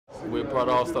We're part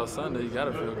of All-Star Sunday. You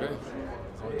gotta feel great.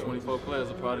 It's only 24 players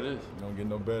a part of this. You don't get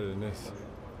no better than this.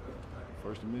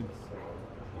 First of many.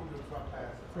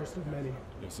 First of many.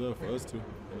 Yes, sir. For us too.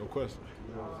 No question.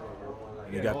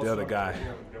 And you got the other guy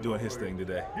doing his thing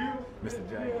today, Mr.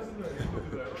 James.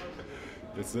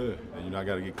 Yes, sir. And you know I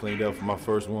got to get cleaned up for my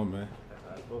first one, man.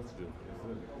 That's supposed to do.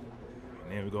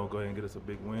 And then we're gonna go ahead and get us a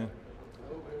big win.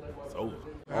 It's over.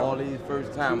 All these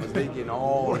first timers, they getting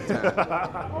all the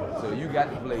time. So you got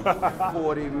to play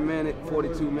 40 minutes,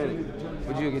 42 minutes,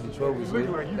 but you'll get the trophies with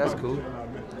it. That's cool.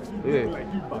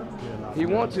 Yeah. He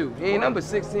want to. He ain't number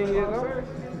 16 years old.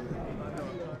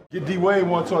 Get D Wade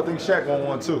one too. I think Shaq want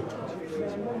one too.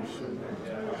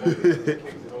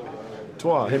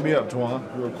 Twan, hit me up, Twan,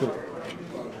 real quick.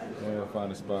 Yeah,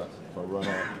 find a spot if I run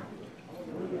off.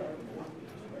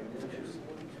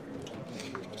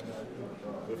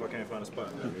 What if I can't find a spot?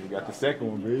 You got the second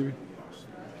one, baby.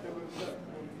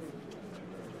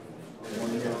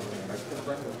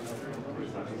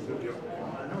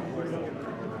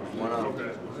 One out.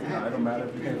 Nah, it don't matter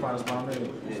if you can't find a spot, man.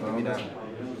 Yeah, me down.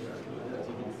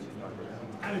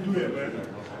 I didn't do that, man.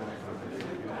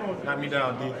 Knock me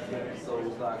down, D.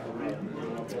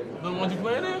 The ones you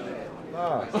playing in?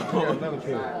 Nah, I got another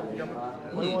pair. You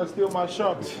want to steal my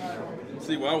Sharpie?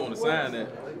 See where I want to sign that.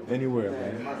 Anywhere,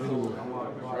 man. Anywhere.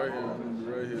 Right here.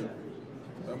 Right here.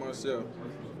 By myself.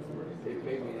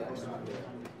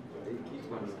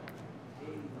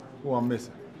 Who I'm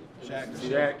missing?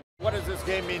 Shaq. What does this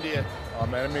game mean to you? Oh,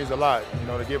 man, it means a lot. You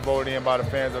know, to get voted in by the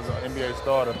fans as an NBA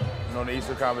starter, you know, the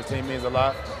Eastern Conference team means a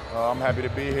lot. I'm happy to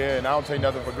be here, and I don't take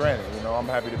nothing for granted. You know, I'm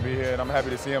happy to be here, and I'm happy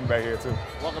to see him back here, too.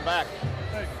 Welcome back.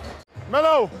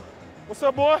 Melo, what's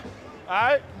up, boy? All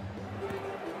right.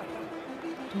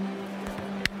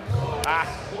 Hey.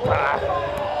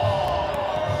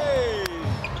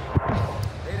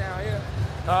 Stay down here.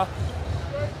 Huh?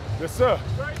 Yes, sir.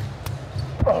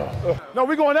 No,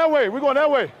 we're going that way. We're going that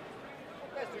way.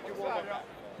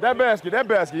 That basket.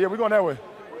 Yeah, we're going that way.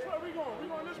 Which way we going? We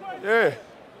going this way? Yeah.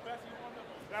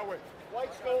 That way.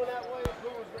 White's going that way,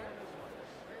 blue is going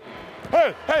this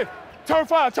way. Hey, turn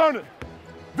 5, turn it.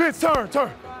 Vince,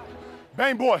 turn.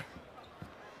 Bang, boy.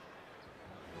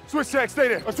 Switch, Shaq, stay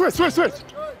there. Switch.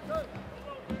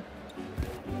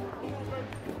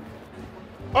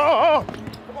 Oh.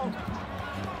 Come on.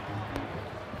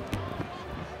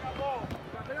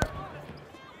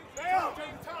 Stay up.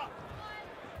 Take the top.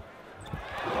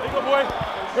 There you go, boy.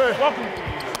 Hey, welcome.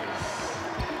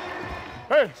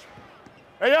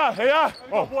 Hey, yeah.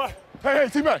 Oh, boy. Hey,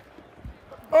 T-Mac.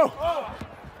 Oh.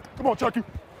 Come on, Chucky.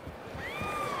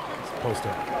 Post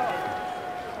up.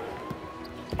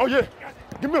 Oh, yeah.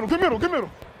 Get middle.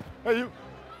 Hey, you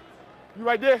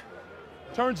right there?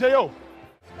 Turn J.O.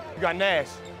 You got Nash.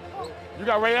 You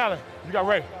got Ray Allen. You got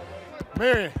Ray.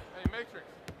 Marion. Hey, Matrix.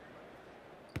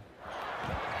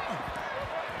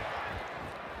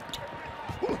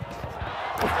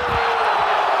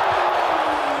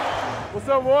 What's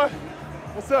up, boy?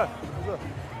 What's up?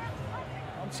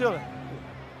 I'm chilling.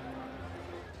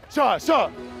 Shot.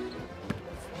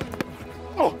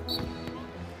 Oh.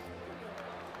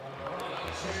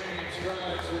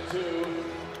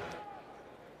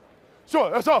 Sure,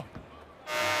 that's all.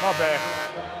 My bad.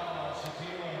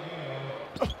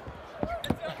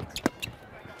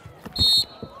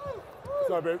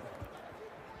 Sorry, baby.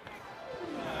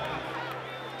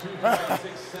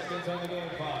 2.6 seconds on the game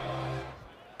clock.